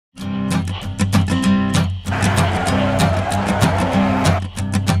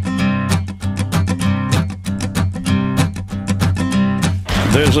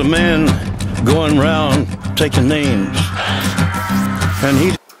There's a man going around taking names, and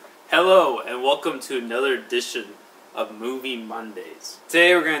he... Hello, and welcome to another edition of Movie Mondays.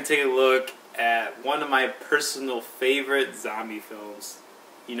 Today we're going to take a look at one of my personal favorite zombie films.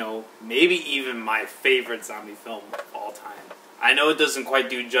 You know, maybe even my favorite zombie film of all time. I know it doesn't quite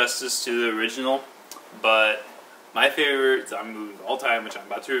do justice to the original, but my favorite zombie movie of all time, which I'm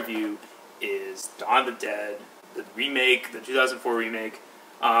about to review, is Dawn of the Dead, the remake, the 2004 remake,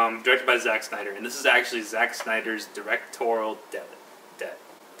 directed by Zack Snyder. And this is actually Zack Snyder's directorial debut.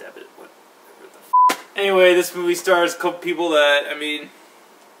 Whatever the f***. Anyway, this movie stars a couple people that, I mean,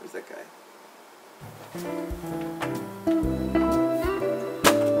 where's that guy?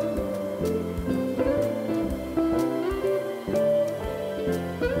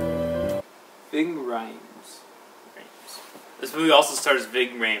 Ving Rhames. This movie also stars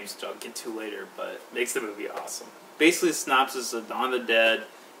Ving Rhames, which I'll get to later, but makes the movie awesome. Basically, the synopsis of Dawn of the Dead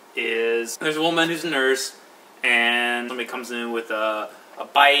is there's a woman who's a nurse, and somebody comes in with a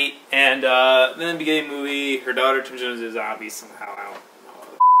bite, and then in the beginning of the movie, her daughter turns into a zombie somehow. I don't know how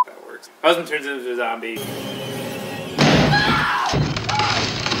the f that works. Her husband turns into a zombie.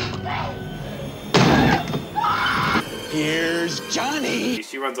 Here's Johnny!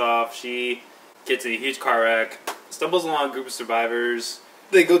 She runs off, she gets in a huge car wreck, stumbles along a group of survivors.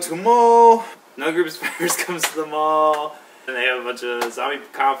 They go to a mall, another group of survivors comes to the mall, and they have a bunch of zombie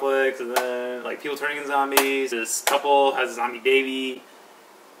conflicts, and then like people turning into zombies. This couple has a zombie baby,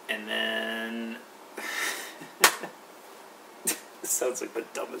 and then this sounds like the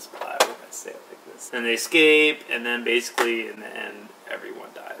dumbest plot when I say it like this. And they escape, and then basically in the end, everyone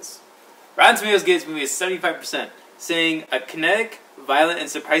dies. Rotten Tomatoes gave this movie a 75%, saying a kinetic, violent, and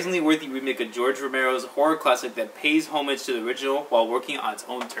surprisingly worthy remake of George Romero's horror classic that pays homage to the original while working on its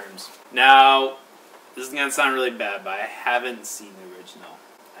own terms. Now, this is going to sound really bad, but I haven't seen the original.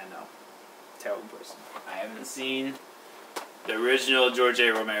 I know. Terrible person. I haven't seen the original George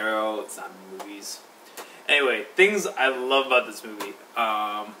A. Romero zombie movies. Anyway, things I love about this movie.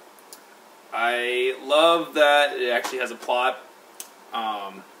 I love that it actually has a plot.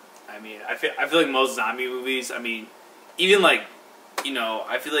 I mean, I feel like most zombie movies, I mean, even like, you know,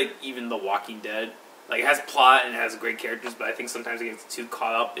 I feel like even The Walking Dead, like it has plot and it has great characters, but I think sometimes it gets too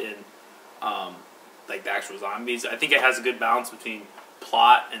caught up in, like the actual zombies. I think it has a good balance between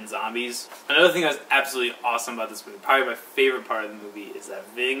plot and zombies. Another thing that's absolutely awesome about this movie, probably my favorite part of the movie, is that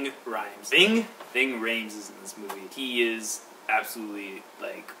Ving Rhames. Ving Rhames is in this movie. He is absolutely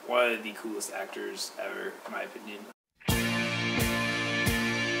like one of the coolest actors ever, in my opinion.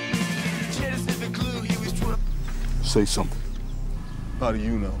 Say something. How do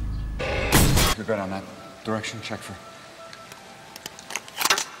you know? You're good on that direction. Check for.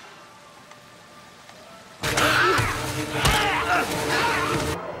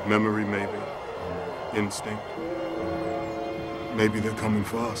 Memory, maybe. Instinct. Maybe they're coming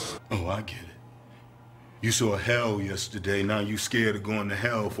for us. Oh, I get it. You saw hell yesterday, now you scared of going to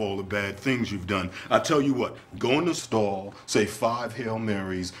hell for all the bad things you've done. I tell you what, go in the stall, say 5 Hail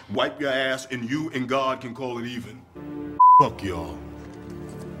Marys, wipe your ass, and you and God can call it even. Fuck y'all.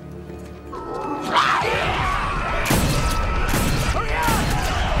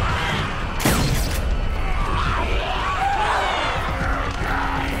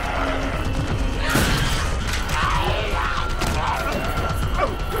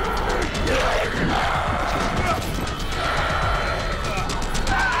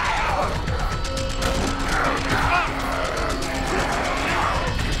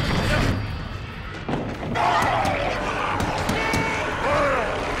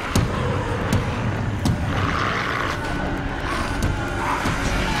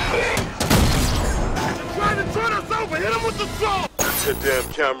 Get that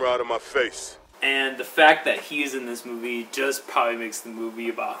damn camera out of my face. And the fact that he's in this movie just probably makes the movie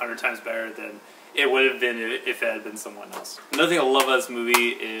about 100 times better than it would have been if it had been someone else. Another thing I love about this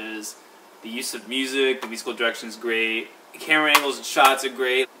movie is the use of music. The musical direction is great. The camera angles and shots are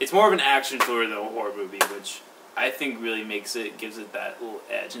great. It's more of an action thriller than a horror movie, which I think really makes it, gives it that little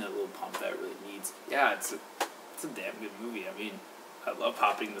edge and that little pump that it really needs. Yeah, it's a damn good movie. I mean, I love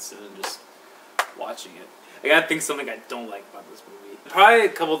popping this in and just watching it. I gotta think something I don't like about this movie. Probably a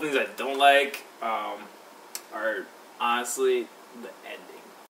couple of things I don't like are honestly the ending.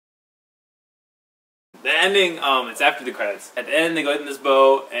 The ending, it's after the credits. At the end, they go in this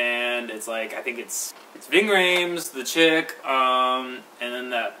boat, and it's like, I think it's Ving Rhames, the chick, and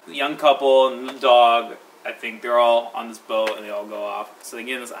then that young couple and the dog. I think they're all on this boat, and they all go off. So they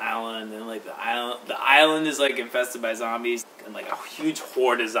get on this island, and like the island is like infested by zombies, and like a huge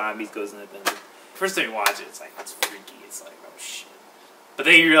horde of zombies goes in it. First time you watch it, it's like, it's freaky. It's like, oh shit. But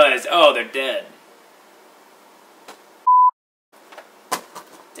then you realize, oh, they're dead.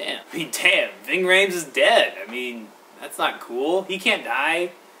 Damn. I mean, damn. Ving Rhames is dead. I mean, that's not cool. He can't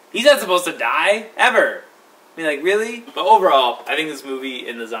die. He's not supposed to die, ever. I mean, like, really? But overall, I think this movie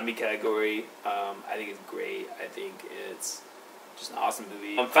in the zombie category, I think it's great. I think it's just an awesome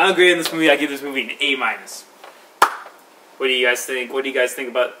movie. Final grade in this movie, I give this movie an A-. What do you guys think? What do you guys think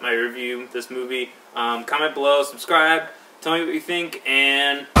about my review of this movie? Comment below, subscribe, tell me what you think,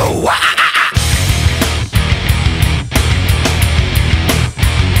 and...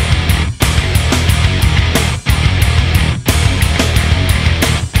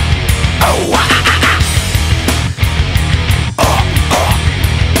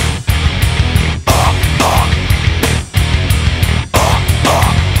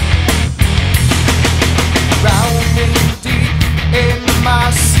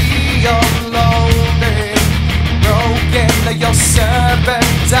 Your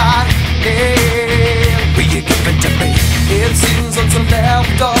serpentine, will you give it to me? It seems what's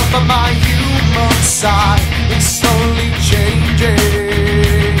left of my human side is slowly changing.